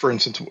for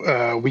instance,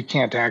 we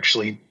can't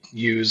actually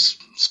use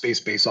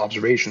space-based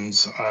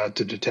observations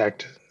to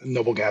detect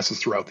noble gases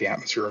throughout the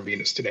atmosphere of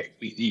Venus today.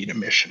 We need a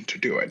mission to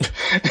do it.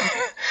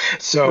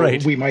 So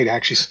Right. we might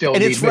actually still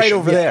And need it's right missions.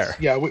 over Yes, there.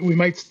 yeah, we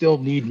might still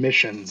need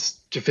missions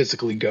to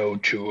physically go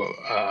to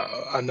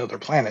another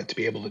planet to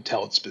be able to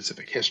tell its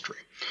specific history.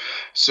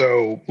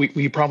 So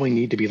we probably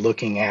need to be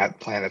looking at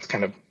planets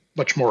kind of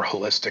much more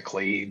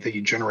holistically,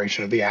 the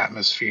generation of the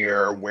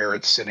atmosphere, where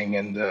it's sitting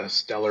in the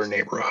stellar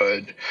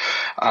neighborhood,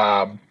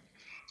 um,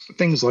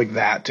 things like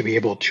that, to be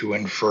able to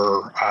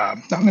infer,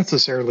 not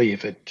necessarily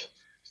if it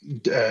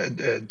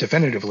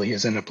definitively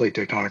is in a plate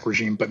tectonic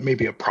regime, but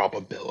maybe a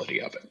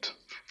probability of it,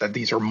 that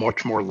these are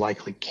much more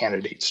likely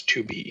candidates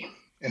to be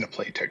in a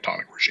plate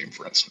tectonic regime,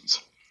 for instance.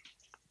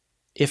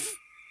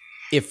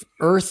 If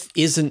Earth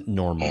isn't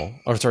normal,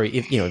 or sorry,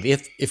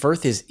 if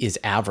Earth is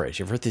average,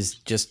 if Earth is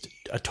just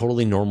a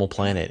totally normal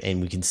planet,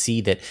 and we can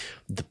see that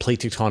the plate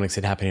tectonics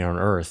that happening on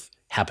Earth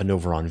happened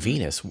over on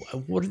Venus,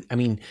 I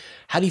mean,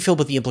 how do you feel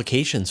about the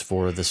implications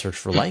for the search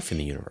for life in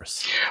the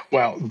universe?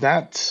 Well,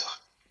 that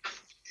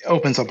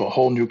opens up a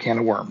whole new can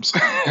of worms.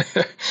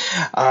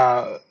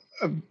 uh,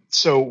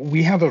 so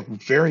we have a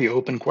very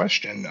open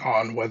question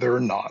on whether or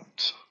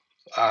not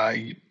uh,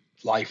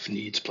 life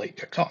needs plate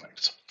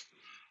tectonics.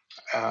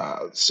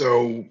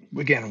 So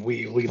again,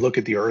 we look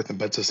at the Earth, and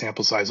that's a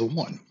sample size of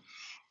one.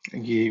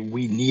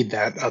 We need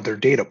that other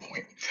data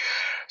point.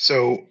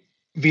 So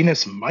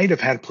Venus might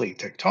have had plate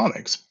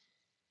tectonics,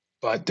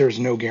 but there's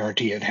no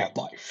guarantee it had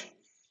life.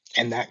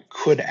 And that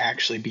could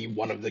actually be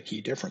one of the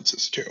key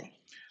differences, too.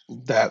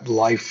 That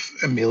life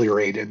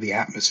ameliorated the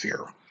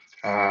atmosphere,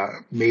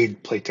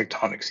 made plate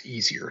tectonics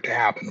easier to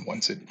happen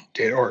once it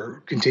did,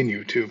 or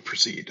continue to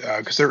proceed.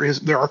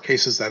 Because there are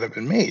cases that have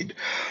been made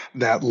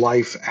that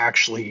life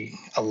actually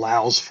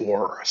allows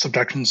for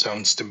subduction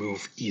zones to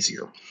move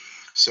easier.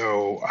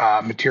 So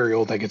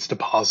material that gets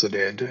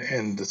deposited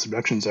in the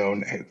subduction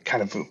zone,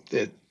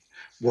 it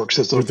works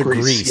as a Or the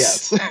grease, grease?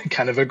 yes,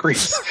 kind of a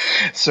grease.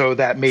 So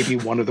that may be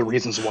one of the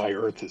reasons why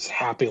Earth is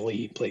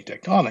happily plate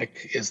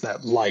tectonic, is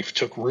that life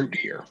took root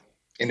here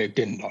and it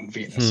didn't on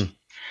Venus. Hmm.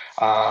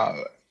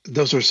 Uh,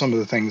 those are some of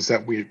the things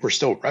that we're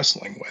still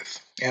wrestling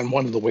with. And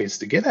one of the ways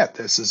to get at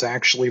this is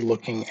actually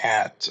looking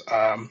at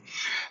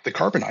the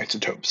carbon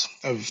isotopes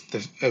of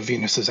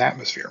Venus's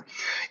atmosphere.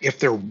 If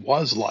there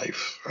was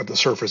life at the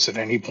surface at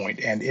any point,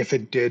 and if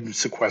it did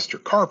sequester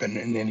carbon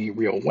in any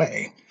real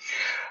way,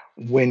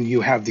 when you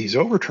have these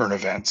overturn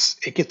events,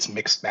 it gets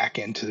mixed back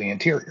into the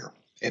interior.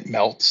 It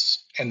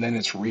melts and then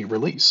it's re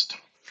released.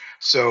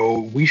 So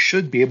we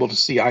should be able to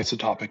see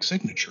isotopic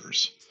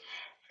signatures.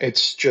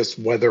 It's just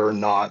whether or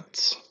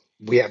not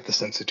we have the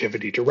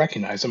sensitivity to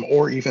recognize them,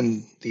 or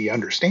even the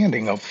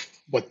understanding of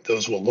what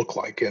those will look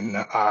like in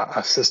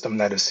a system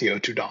that is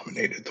CO2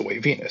 dominated the way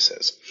Venus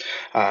is.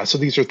 So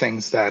these are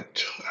things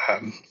that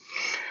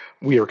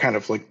we are kind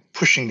of like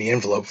pushing the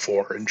envelope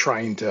for and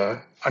trying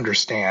to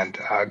understand,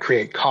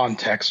 create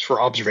context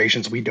for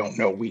observations we don't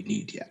know we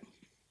need yet.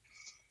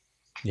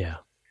 Yeah.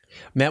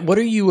 Matt, what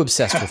are you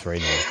obsessed with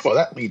right now? Well,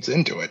 that leads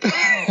into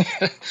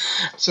it.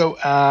 So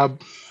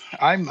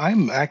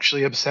I'm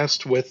actually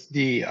obsessed with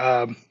the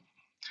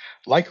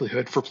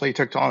likelihood for plate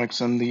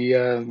tectonics in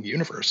the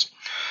universe.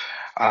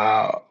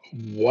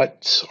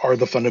 What are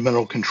the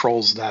fundamental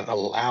controls that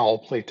allow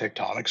plate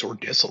tectonics or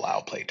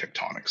disallow plate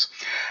tectonics?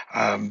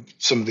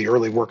 Some of the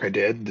early work I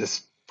did,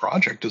 this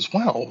project as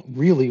well,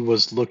 really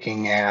was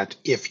looking at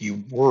if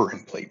you were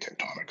in plate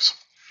tectonics.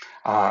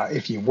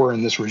 If you were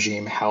in this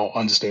regime, how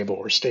unstable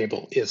or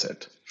stable is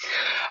it?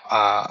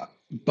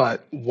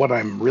 But what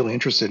I'm really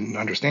interested in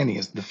understanding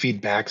is the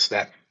feedbacks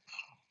that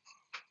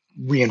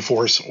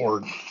reinforce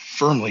or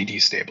firmly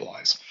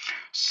destabilize.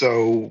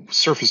 So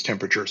surface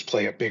temperatures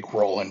play a big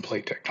role in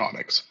plate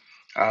tectonics,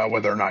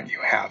 whether or not you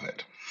have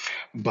it.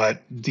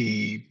 But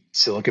the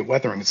silicate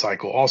weathering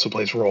cycle also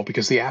plays a role,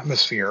 because the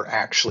atmosphere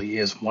actually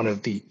is one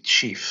of the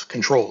chief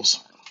controls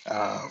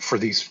for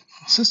these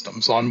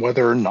systems on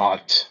whether or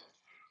not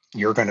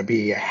you're going to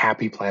be a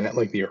happy planet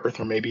like the Earth,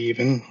 or maybe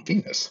even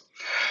Venus.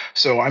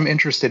 So I'm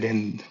interested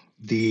in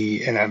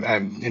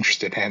I'm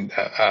interested and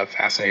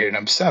fascinated and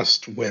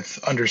obsessed with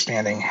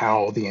understanding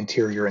how the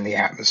interior and the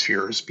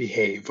atmospheres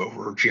behave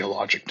over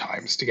geologic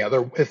times,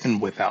 together with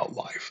and without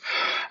life,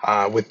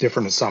 with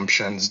different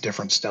assumptions,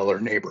 different stellar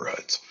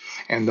neighborhoods.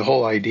 And the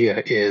whole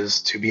idea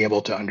is to be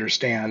able to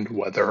understand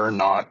whether or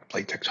not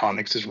plate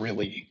tectonics is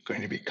really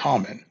going to be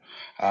common.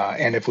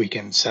 And if we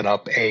can set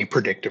up a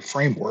predictive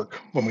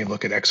framework when we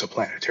look at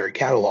exoplanetary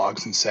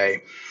catalogs and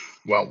say,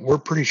 well, we're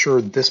pretty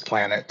sure this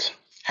planet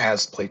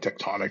has plate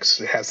tectonics.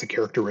 It has the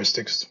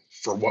characteristics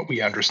for what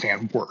we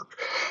understand work,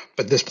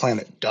 but this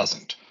planet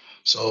doesn't.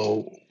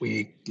 So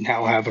we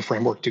now have a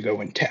framework to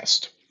go and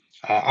test.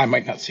 I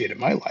might not see it in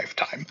my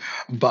lifetime,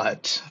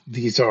 but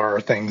these are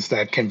things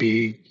that can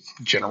be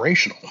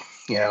generational.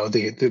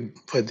 They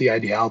put the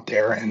idea out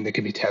there, and they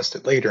can be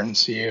tested later and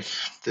see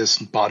if this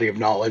body of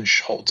knowledge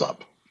holds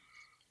up.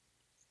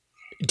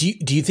 Do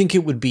you think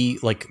it would be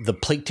like the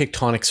plate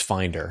tectonics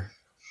finder?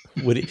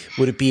 Would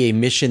it be a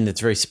mission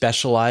that's very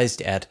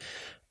specialized at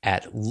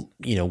at,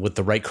 with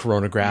the right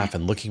coronagraph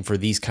and looking for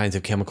these kinds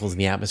of chemicals in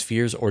the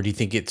atmospheres? Or do you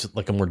think it's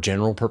like a more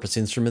general purpose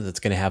instrument that's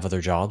going to have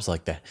other jobs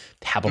like the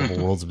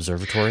Habitable Worlds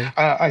Observatory?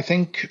 I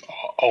think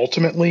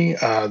ultimately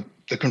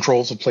the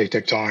controls of plate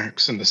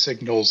tectonics and the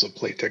signals of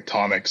plate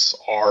tectonics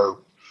are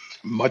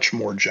much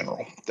more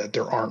general, that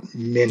there aren't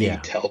many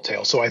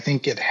telltale. So I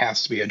think it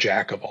has to be a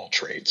jack of all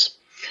trades.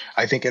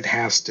 I think it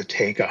has to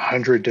take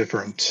 100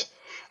 different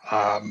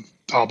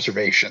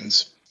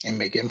observations and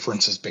make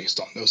inferences based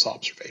on those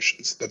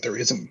observations, that there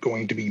isn't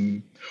going to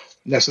be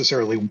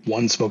necessarily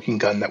one smoking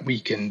gun that we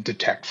can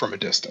detect from a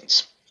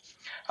distance,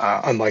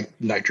 unlike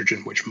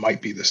nitrogen, which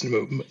might be the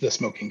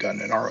smoking gun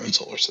in our own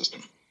solar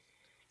system.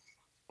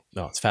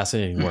 No, it's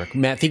fascinating work.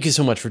 Matt, thank you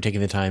so much for taking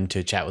the time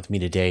to chat with me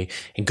today,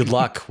 and good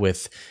luck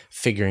with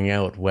figuring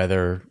out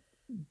whether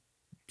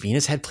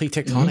Venus had plate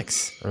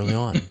tectonics early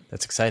on.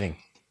 That's exciting.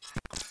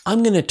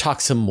 I'm going to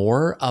talk some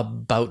more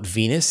about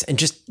Venus and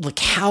just like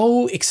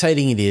how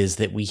exciting it is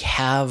that we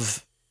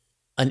have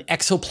an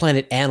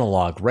exoplanet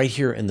analog right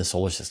here in the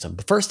solar system.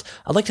 But first,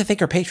 I'd like to thank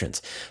our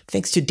patrons.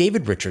 Thanks to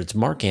David Richards,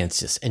 Mark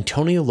Anstis,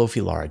 Antonio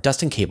Lofilara,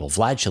 Dustin Cable,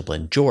 Vlad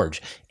Shiplin,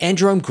 George,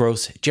 Andrew M.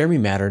 Gross, Jeremy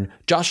Mattern,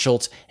 Josh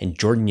Schultz, and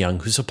Jordan Young,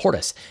 who support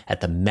us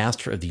at the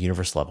Master of the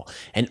Universe level,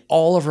 and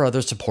all of our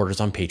other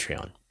supporters on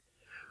Patreon.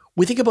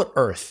 We think about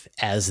Earth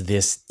as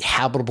this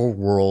habitable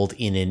world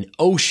in an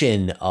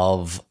ocean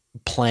of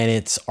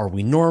planets. Are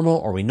we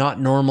normal? Are we not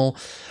normal?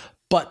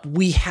 But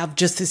we have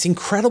just this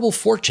incredible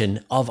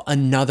fortune of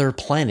another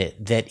planet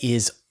that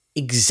is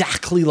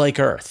exactly like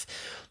Earth.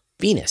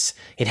 Venus.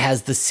 It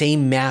has the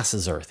same mass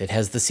as Earth. It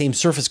has the same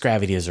surface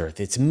gravity as Earth.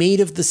 It's made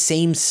of the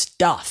same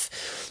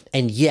stuff.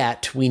 And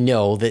yet we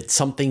know that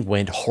something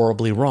went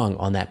horribly wrong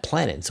on that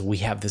planet. And so we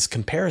have this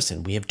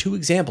comparison. We have two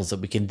examples that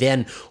we can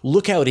then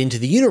look out into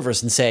the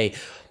universe and say,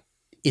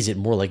 is it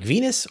more like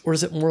Venus or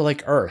is it more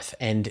like Earth?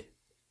 And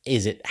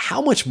is it,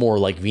 how much more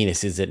like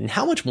Venus is it, and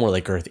how much more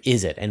like Earth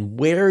is it, and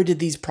where did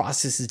these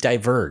processes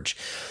diverge?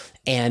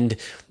 And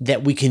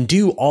that we can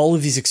do all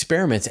of these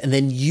experiments and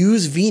then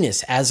use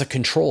Venus as a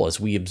control. As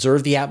we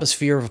observe the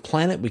atmosphere of a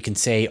planet, we can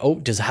say,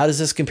 oh, how does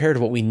this compare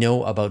to what we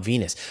know about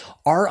Venus?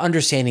 Our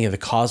understanding of the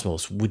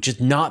cosmos would just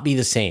not be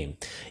the same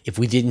if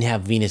we didn't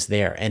have Venus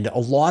there. And a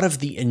lot of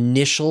the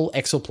initial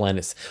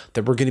exoplanets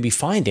that we're going to be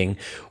finding,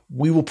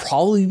 we will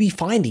probably be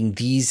finding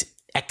these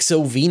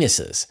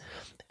exovenuses.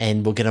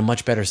 And we'll get a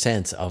much better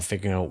sense of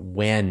figuring out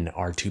when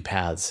our two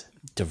paths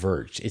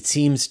diverged. It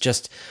seems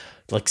just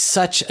like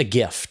such a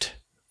gift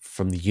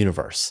from the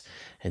universe.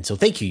 And so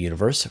thank you,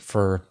 universe,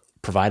 for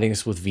providing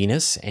us with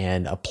Venus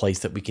and a place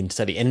that we can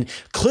study. And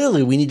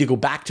clearly we need to go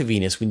back to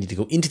Venus. We need to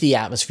go into the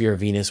atmosphere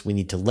of Venus. We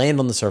need to land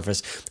on the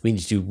surface. We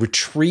need to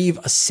retrieve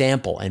a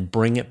sample and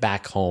bring it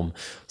back home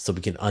so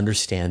we can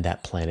understand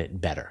that planet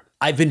better.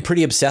 I've been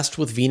pretty obsessed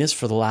with Venus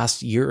for the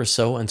last year or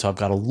so, and so I've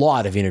got a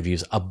lot of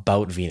interviews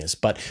about Venus,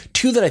 but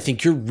two that I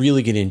think you're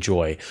really going to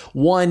enjoy.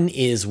 One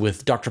is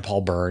with Dr.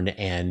 Paul Byrne,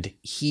 and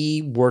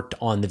he worked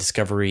on the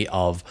discovery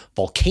of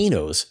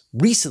volcanoes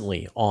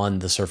recently on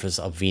the surface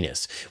of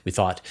Venus. We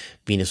thought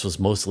Venus was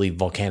mostly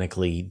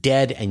volcanically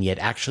dead, and yet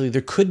actually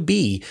there could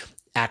be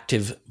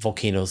active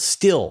volcanoes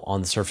still on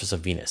the surface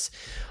of Venus.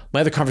 My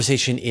other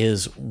conversation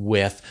is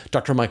with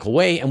Dr. Michael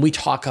Way, and we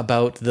talk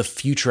about the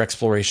future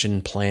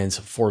exploration plans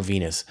for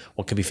Venus,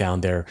 what can be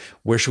found there,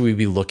 where should we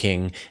be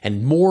looking,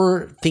 and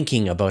more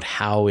thinking about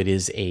how it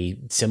is a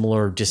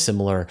similar,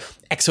 dissimilar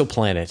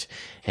exoplanet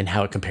and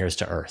how it compares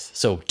to Earth.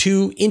 So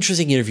two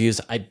interesting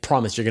interviews. I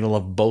promise you're going to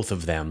love both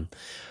of them.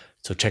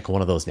 So check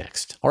one of those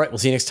next. All right, we'll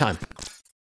see you next time.